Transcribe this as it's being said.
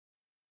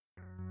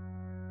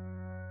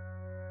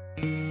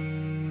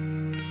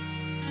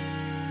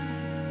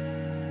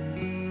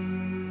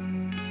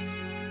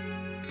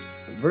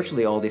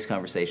Virtually all these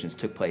conversations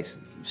took place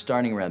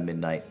starting around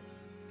midnight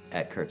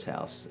at Kurt's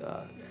house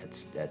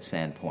at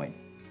Sand Point.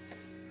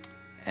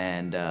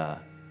 And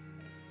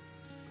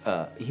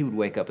he would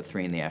wake up at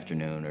 3 in the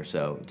afternoon or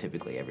so,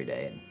 typically every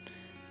day, and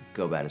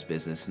go about his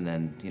business. And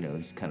then, you know,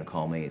 he'd kind of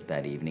call me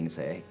that evening and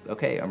say,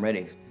 okay, I'm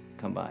ready,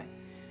 come by.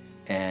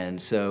 And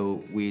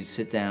so we'd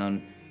sit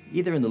down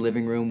either in the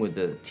living room with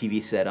the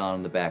TV set on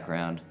in the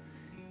background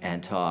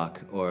and talk,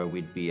 or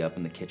we'd be up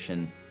in the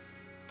kitchen.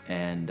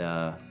 And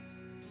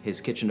his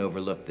kitchen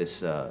overlooked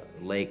this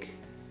lake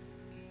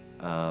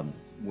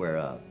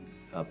where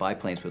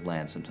biplanes would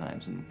land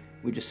sometimes. And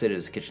we'd just sit at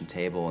his kitchen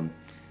table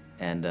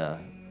and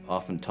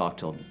often talk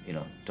till, you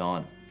know,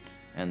 dawn.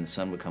 And the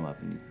sun would come up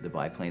and the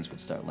biplanes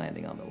would start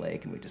landing on the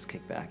lake, and we'd just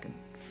kick back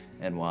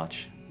and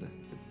watch the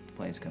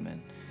planes come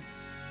in.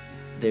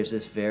 There's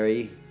this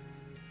very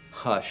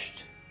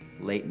hushed,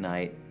 late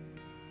night,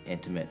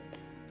 intimate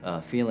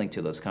feeling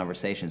to those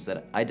conversations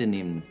that I didn't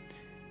even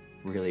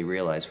really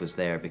realize was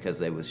there,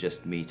 because it was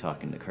just me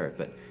talking to Kurt.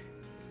 But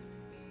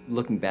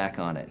looking back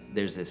on it,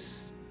 there's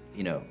this,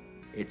 you know,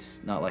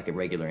 it's not like a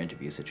regular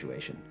interview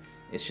situation.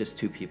 It's just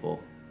two people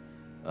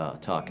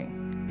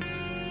talking.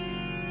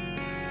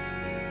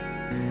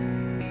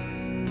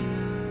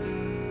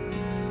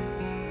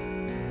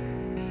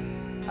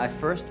 I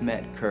first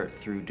met Kurt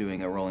through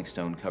doing a Rolling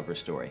Stone cover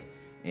story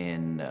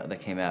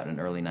that came out in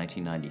early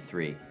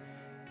 1993.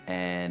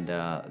 And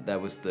that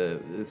was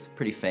this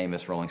pretty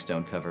famous Rolling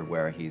Stone cover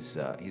where he's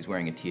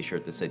wearing a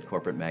T-shirt that said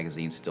 "Corporate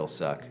magazines still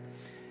suck,"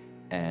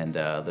 and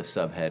the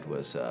subhead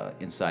was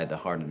 "Inside the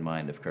Heart and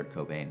Mind of Kurt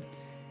Cobain."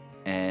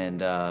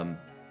 And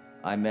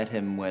I met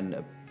him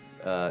when,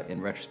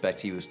 in retrospect,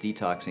 he was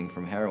detoxing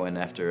from heroin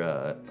after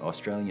an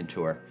Australian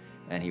tour,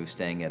 and he was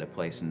staying at a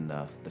place in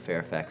the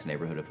Fairfax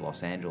neighborhood of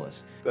Los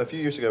Angeles. A few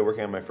years ago,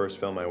 working on my first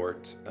film, I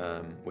worked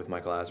with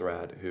Michael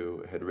Azerrad,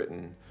 who had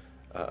written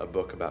a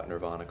book about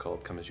Nirvana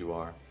called Come As You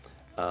Are.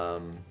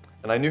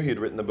 And I knew he had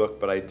written the book,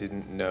 but I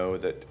didn't know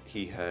that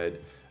he had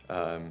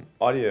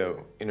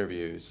audio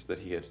interviews that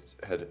he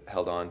had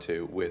held on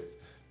to with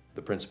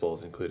the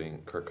principals,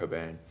 including Kurt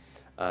Cobain.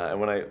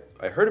 And when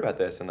I heard about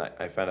this, and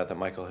I found out that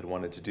Michael had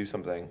wanted to do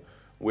something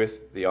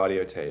with the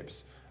audio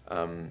tapes,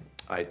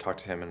 I talked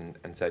to him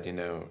and said, you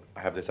know,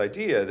 I have this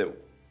idea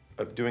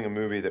of doing a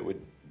movie that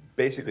would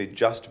basically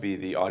just be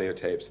the audio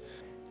tapes.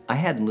 I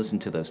hadn't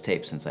listened to those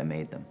tapes since I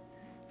made them.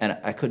 And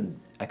I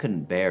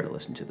couldn't bear to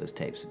listen to those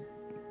tapes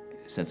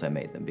since I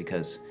made them,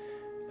 because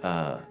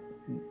Kurt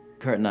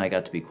and I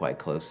got to be quite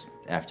close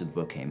after the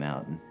book came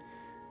out, and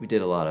we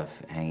did a lot of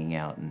hanging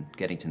out and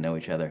getting to know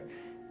each other.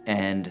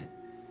 And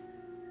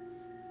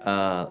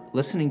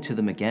listening to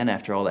them again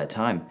after all that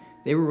time,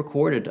 they were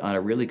recorded on a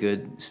really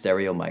good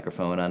stereo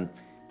microphone on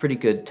pretty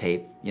good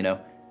tape, you know.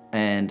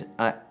 And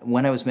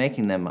when I was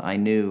making them, I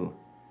knew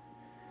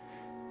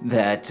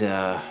that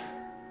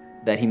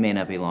that he may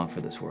not be long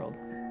for this world.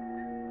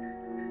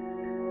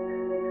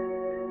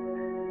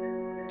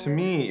 To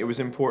me, it was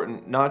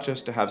important not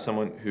just to have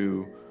someone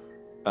who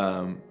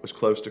was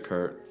close to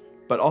Kurt,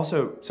 but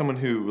also someone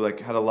who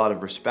had a lot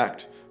of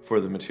respect for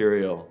the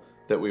material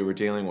that we were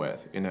dealing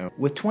with, you know.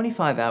 With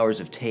 25 hours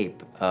of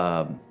tape,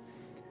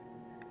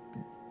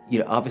 you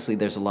know, obviously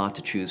there's a lot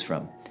to choose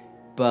from.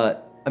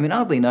 But, I mean,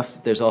 oddly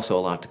enough, there's also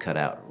a lot to cut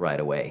out right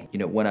away. You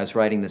know, when I was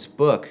writing this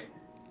book,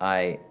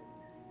 I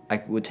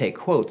would take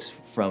quotes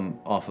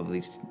off of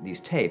these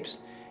tapes,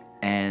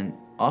 and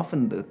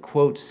often the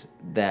quotes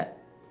that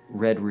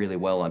read really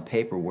well on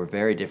paper were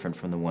very different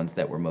from the ones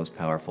that were most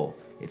powerful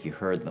if you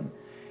heard them.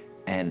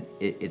 And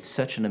it's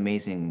such an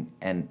amazing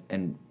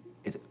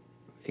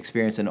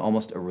experience, and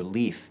almost a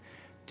relief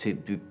to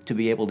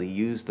be able to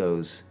use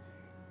those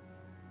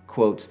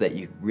quotes that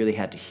you really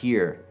had to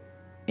hear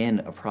in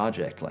a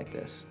project like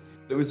this.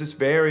 It was this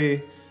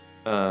very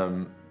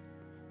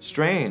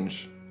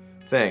strange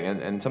thing,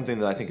 and something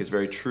that I think is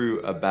very true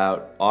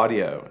about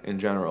audio in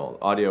general.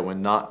 Audio,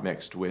 when not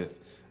mixed with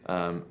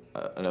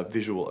a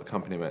visual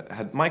accompaniment.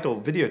 Had Michael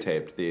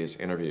videotaped these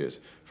interviews,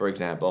 for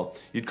example,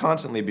 you'd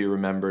constantly be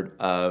remembered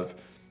of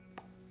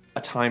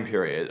a time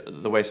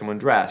period, the way someone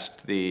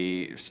dressed,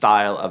 the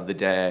style of the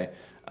day,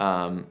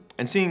 and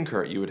seeing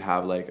Kurt, you would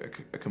have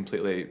a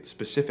completely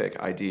specific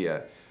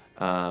idea.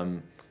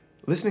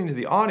 Listening to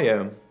the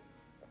audio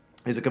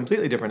is a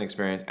completely different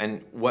experience,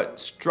 and what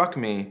struck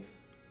me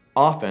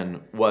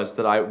often was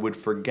that I would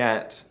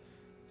forget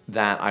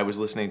that I was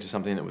listening to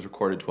something that was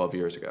recorded 12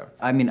 years ago.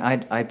 I mean,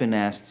 I've been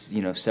asked,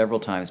 you know, several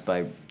times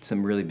by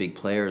some really big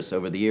players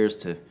over the years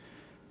to,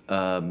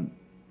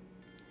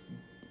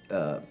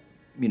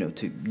 you know,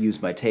 to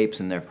use my tapes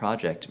in their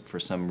project for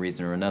some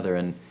reason or another,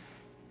 and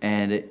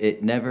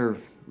it never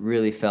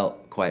really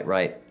felt quite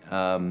right.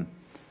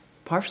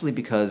 Partially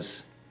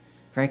because,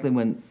 frankly,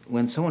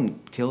 when someone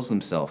kills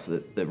themselves,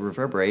 the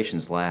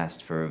reverberations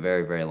last for a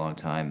very, very long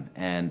time,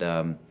 and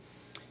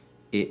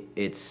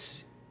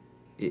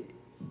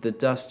the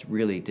dust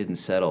really didn't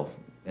settle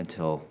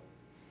until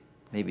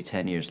maybe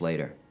 10 years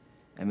later.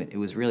 I mean, it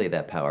was really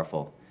that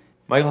powerful.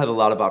 Michael had a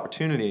lot of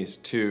opportunities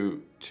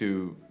to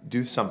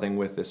do something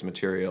with this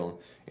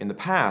material in the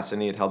past, and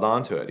he had held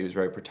on to it. He was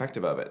very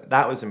protective of it.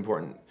 That was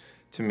important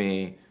to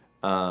me.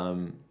 You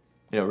know,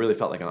 it really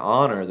felt like an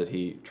honor that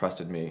he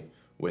trusted me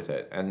with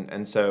it.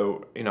 And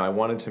so, you know, I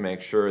wanted to make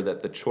sure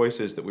that the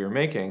choices that we were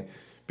making,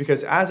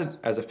 because as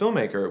a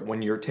filmmaker,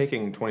 when you're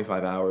taking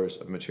 25 hours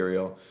of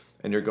material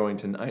and you're going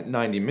to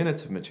 90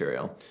 minutes of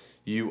material,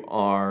 you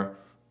are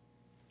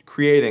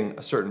creating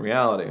a certain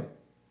reality.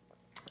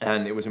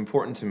 And it was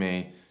important to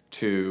me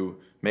to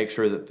make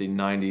sure that the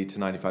 90 to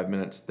 95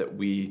 minutes that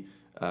we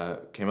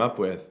came up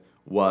with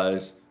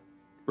was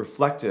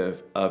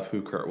reflective of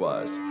who Kurt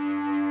was.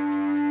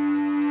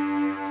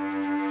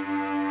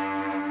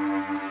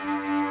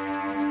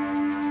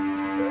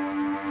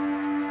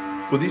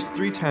 Well, these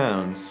three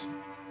towns,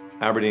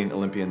 Aberdeen,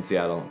 Olympia, and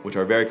Seattle, which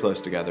are very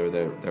close together,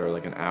 they're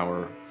like an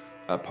hour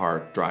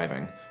apart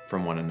driving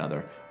from one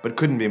another, but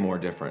couldn't be more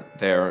different.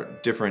 They're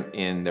different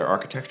in their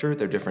architecture,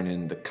 they're different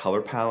in the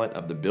color palette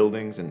of the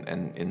buildings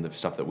and in the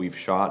stuff that we've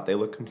shot. They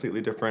look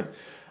completely different.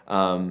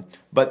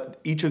 But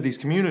each of these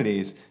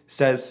communities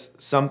says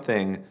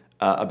something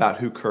about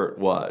who Kurt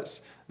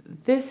was.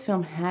 This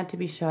film had to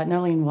be shot not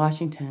only in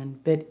Washington,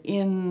 but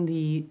in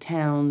the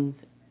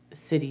towns,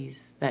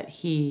 cities that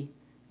he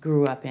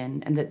grew up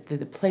in, and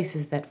the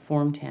places that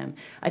formed him.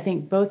 I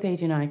think both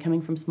AJ and I, coming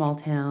from small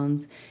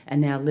towns and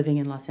now living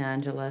in Los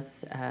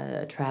Angeles,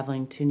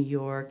 traveling to New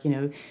York, you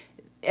know,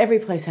 every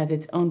place has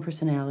its own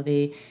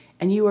personality,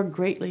 and you are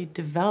greatly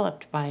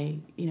developed by,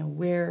 you know,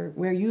 where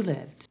you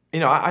lived.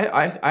 You know,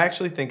 I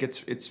actually think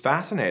it's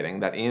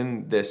fascinating that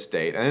in this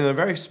state, and in a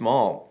very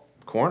small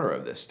corner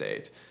of this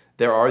state,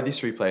 there are these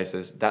three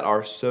places that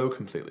are so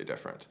completely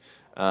different,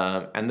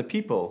 and the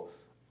people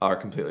are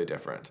completely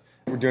different.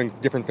 We're doing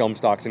different film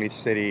stocks in each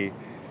city,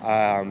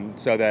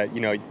 so that,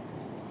 you know,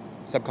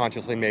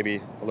 subconsciously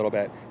maybe a little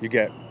bit, you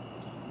get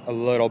a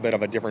little bit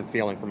of a different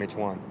feeling from each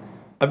one.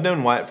 I've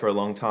known Wyatt for a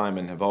long time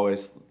and have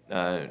always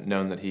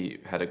known that he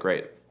had a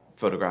great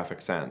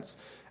photographic sense.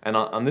 And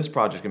on this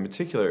project in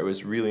particular, it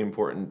was really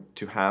important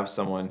to have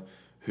someone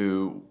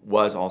who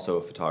was also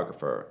a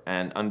photographer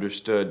and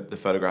understood the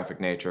photographic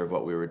nature of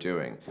what we were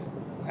doing.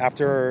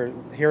 After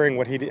hearing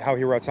how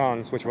he wrote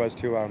songs, which was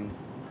to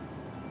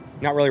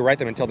not really write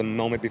them until the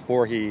moment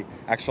before he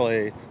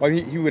actually, well,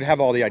 he would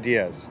have all the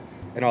ideas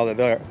and all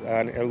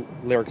the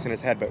lyrics in his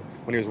head, but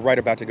when he was right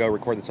about to go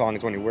record the song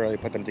is when he really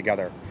put them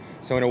together.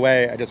 So in a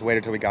way, I just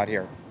waited till we got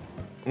here.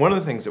 One of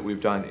the things that we've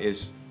done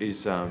is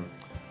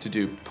to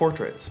do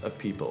portraits of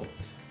people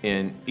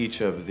in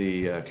each of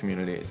the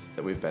communities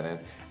that we've been in.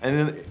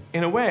 And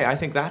in a way, I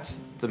think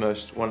that's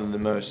one of the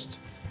most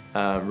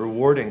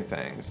rewarding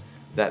things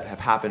that have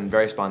happened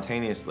very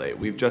spontaneously.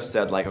 We've just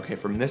said, like, okay,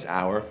 from this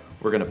hour,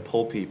 we're gonna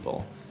pull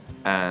people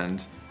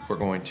and we're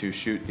going to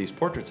shoot these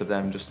portraits of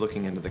them just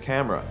looking into the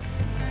camera.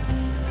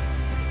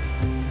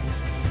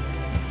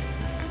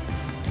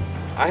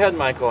 I had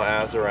Michael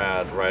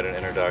Azerrad write an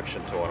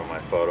introduction to one of my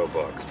photo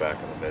books back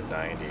in the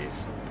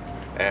mid-90s.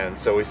 And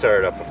so we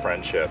started up a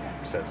friendship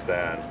since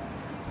then.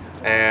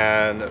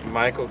 And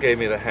Michael gave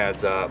me the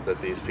heads up that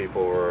these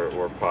people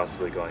were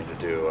possibly going to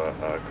do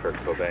a Kurt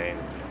Cobain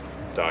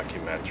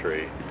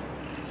documentary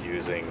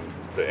using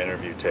the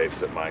interview tapes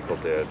that Michael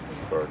did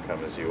for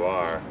Come As You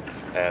Are,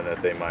 and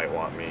that they might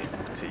want me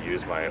to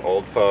use my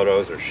old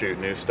photos or shoot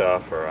new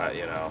stuff, or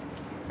you know.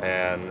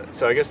 And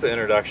so I guess the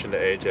introduction to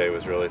AJ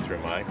was really through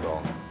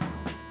Michael.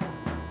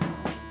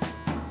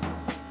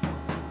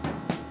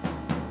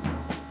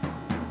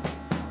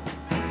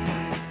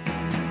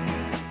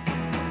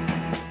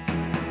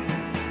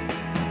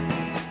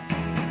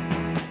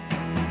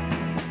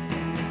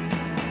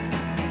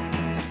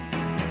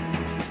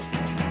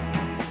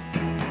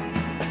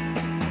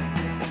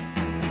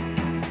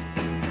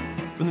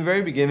 From the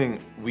very beginning,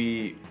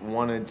 we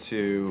wanted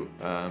to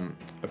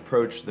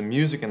approach the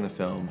music in the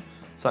film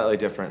slightly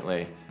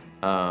differently,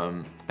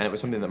 and it was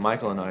something that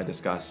Michael and I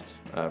discussed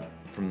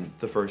from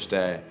the first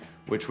day,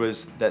 which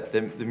was that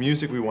the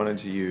music we wanted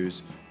to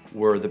use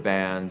were the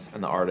bands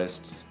and the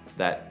artists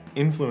that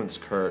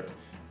influenced Kurt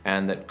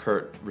and that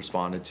Kurt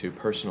responded to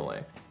personally.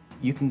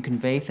 You can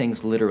convey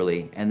things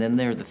literally, and then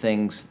there are the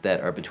things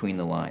that are between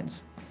the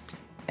lines.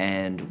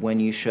 And when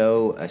you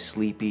show a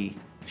sleepy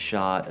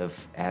shot of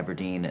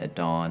Aberdeen at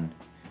dawn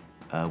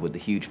with the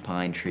huge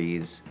pine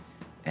trees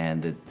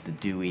and the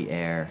dewy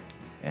air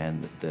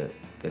and the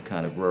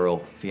kind of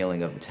rural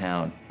feeling of the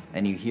town,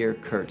 and you hear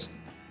Kurt's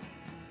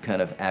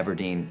kind of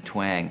Aberdeen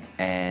twang,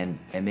 and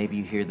maybe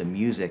you hear the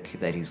music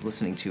that he's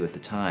listening to at the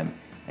time,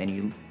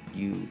 and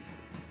you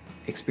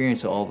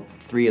experience all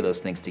three of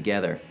those things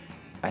together,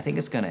 I think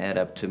it's going to add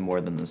up to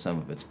more than the sum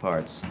of its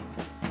parts.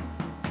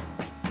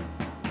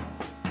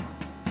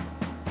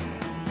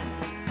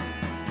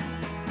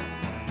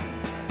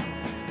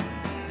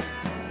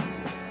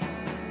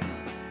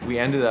 We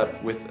ended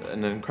up with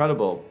an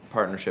incredible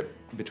partnership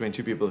between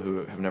two people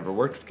who have never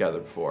worked together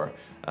before.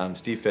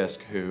 Steve Fisk,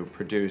 who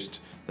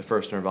produced the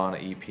first Nirvana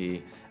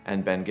EP,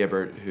 and Ben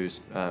Gibbard, who's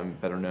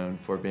better known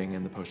for being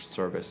in the Postal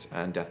Service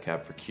and Death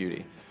Cab for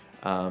Cutie.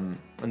 And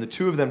the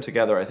two of them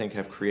together, I think,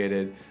 have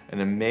created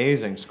an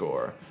amazing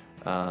score.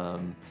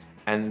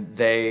 And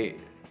they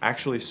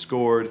actually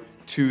scored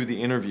to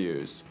the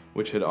interviews,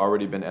 which had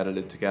already been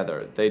edited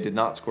together. They did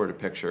not score to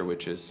picture,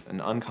 which is an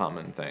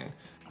uncommon thing.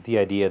 The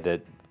idea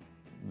that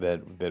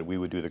we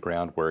would do the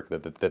groundwork,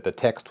 that the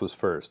text was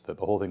first, that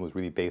the whole thing was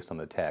really based on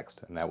the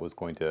text, and that was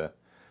going to,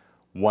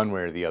 one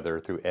way or the other,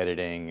 through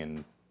editing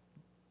and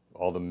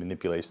all the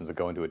manipulations that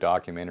go into a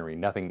documentary,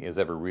 nothing is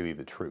ever really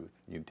the truth.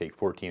 You'd take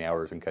 14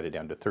 hours and cut it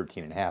down to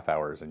 13 and a half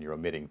hours, and you're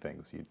omitting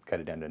things. You'd cut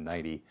it down to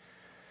 90,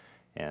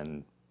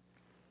 and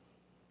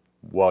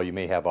while you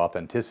may have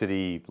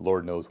authenticity,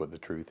 Lord knows what the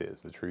truth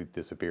is. The truth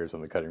disappears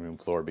on the cutting room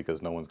floor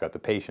because no one's got the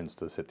patience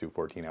to sit through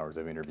 14 hours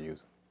of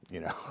interviews, you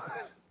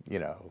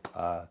know.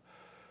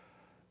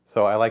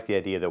 So I like the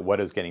idea that what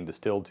is getting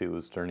distilled to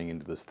is turning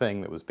into this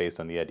thing that was based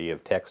on the idea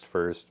of text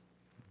first,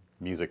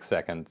 music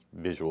second,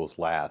 visuals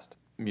last.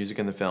 Music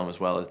in the film as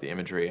well as the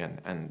imagery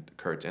and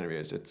Kurt's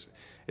interviews.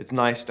 It's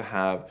nice to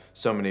have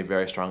so many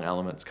very strong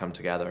elements come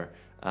together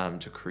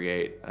to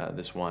create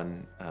this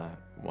one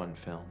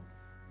film.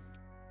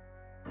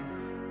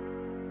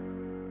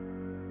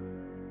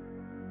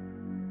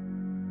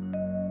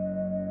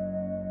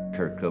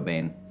 Kurt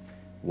Cobain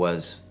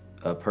was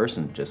a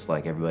person just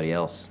like everybody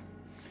else.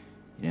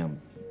 You know,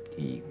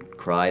 he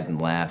cried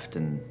and laughed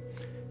and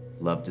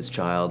loved his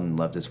child and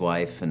loved his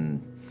wife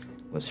and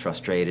was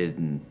frustrated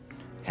and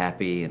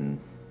happy and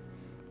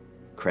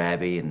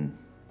crabby and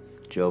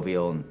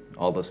jovial and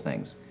all those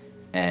things.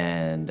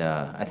 And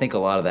I think a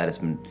lot of that has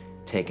been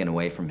taken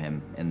away from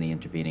him in the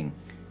intervening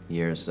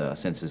years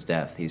since his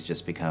death. He's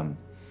just become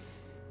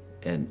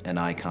an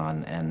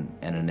icon and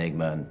an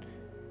enigma and,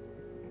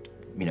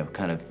 you know,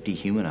 kind of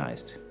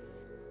dehumanized.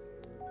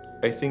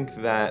 I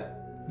think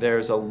that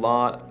there's a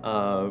lot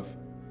of,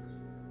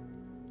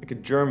 like, a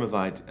germ of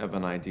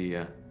an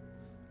idea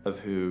of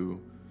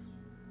who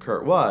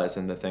Kurt was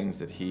and the things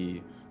that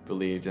he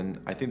believed, and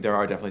I think there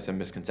are definitely some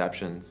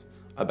misconceptions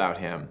about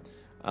him.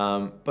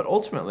 But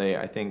ultimately,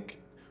 I think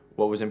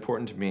what was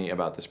important to me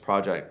about this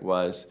project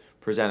was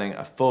presenting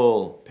a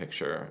full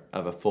picture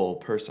of a full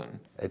person.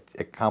 It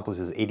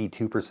accomplishes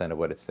 82% of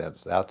what it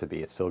sets out to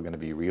be. It's still going to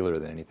be realer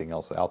than anything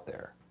else out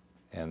there.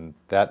 And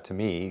that, to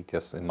me,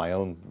 just in my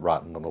own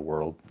rotten little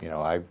world, you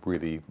know, I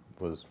really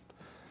was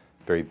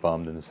very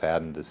bummed and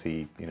saddened to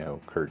see, you know,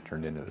 Kurt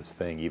turned into this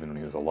thing even when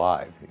he was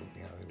alive.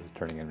 You know, he was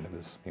turning into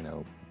this, you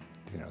know,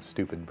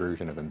 stupid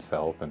version of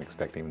himself and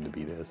expecting him to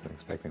be this and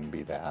expecting him to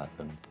be that.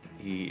 And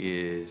he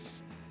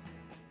is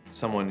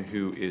someone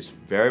who is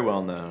very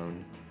well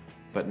known,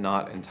 but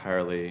not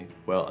entirely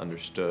well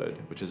understood,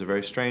 which is a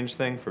very strange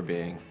thing for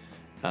being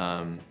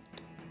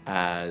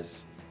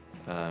as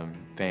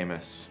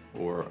famous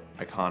or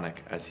iconic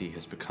as he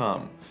has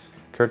become.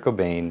 Kurt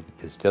Cobain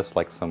is just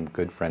like some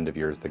good friend of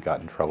yours that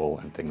got in trouble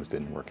and things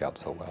didn't work out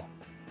so well.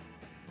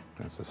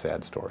 And it's a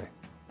sad story.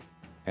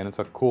 And it's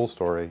a cool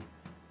story,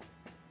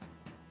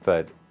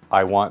 but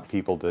I want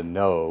people to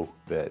know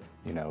that,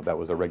 you know, that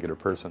was a regular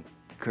person.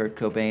 Kurt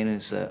Cobain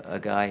is a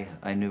guy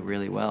I knew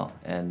really well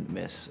and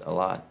miss a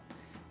lot.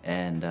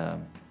 And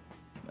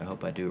I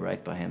hope I do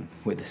right by him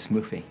with this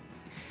movie.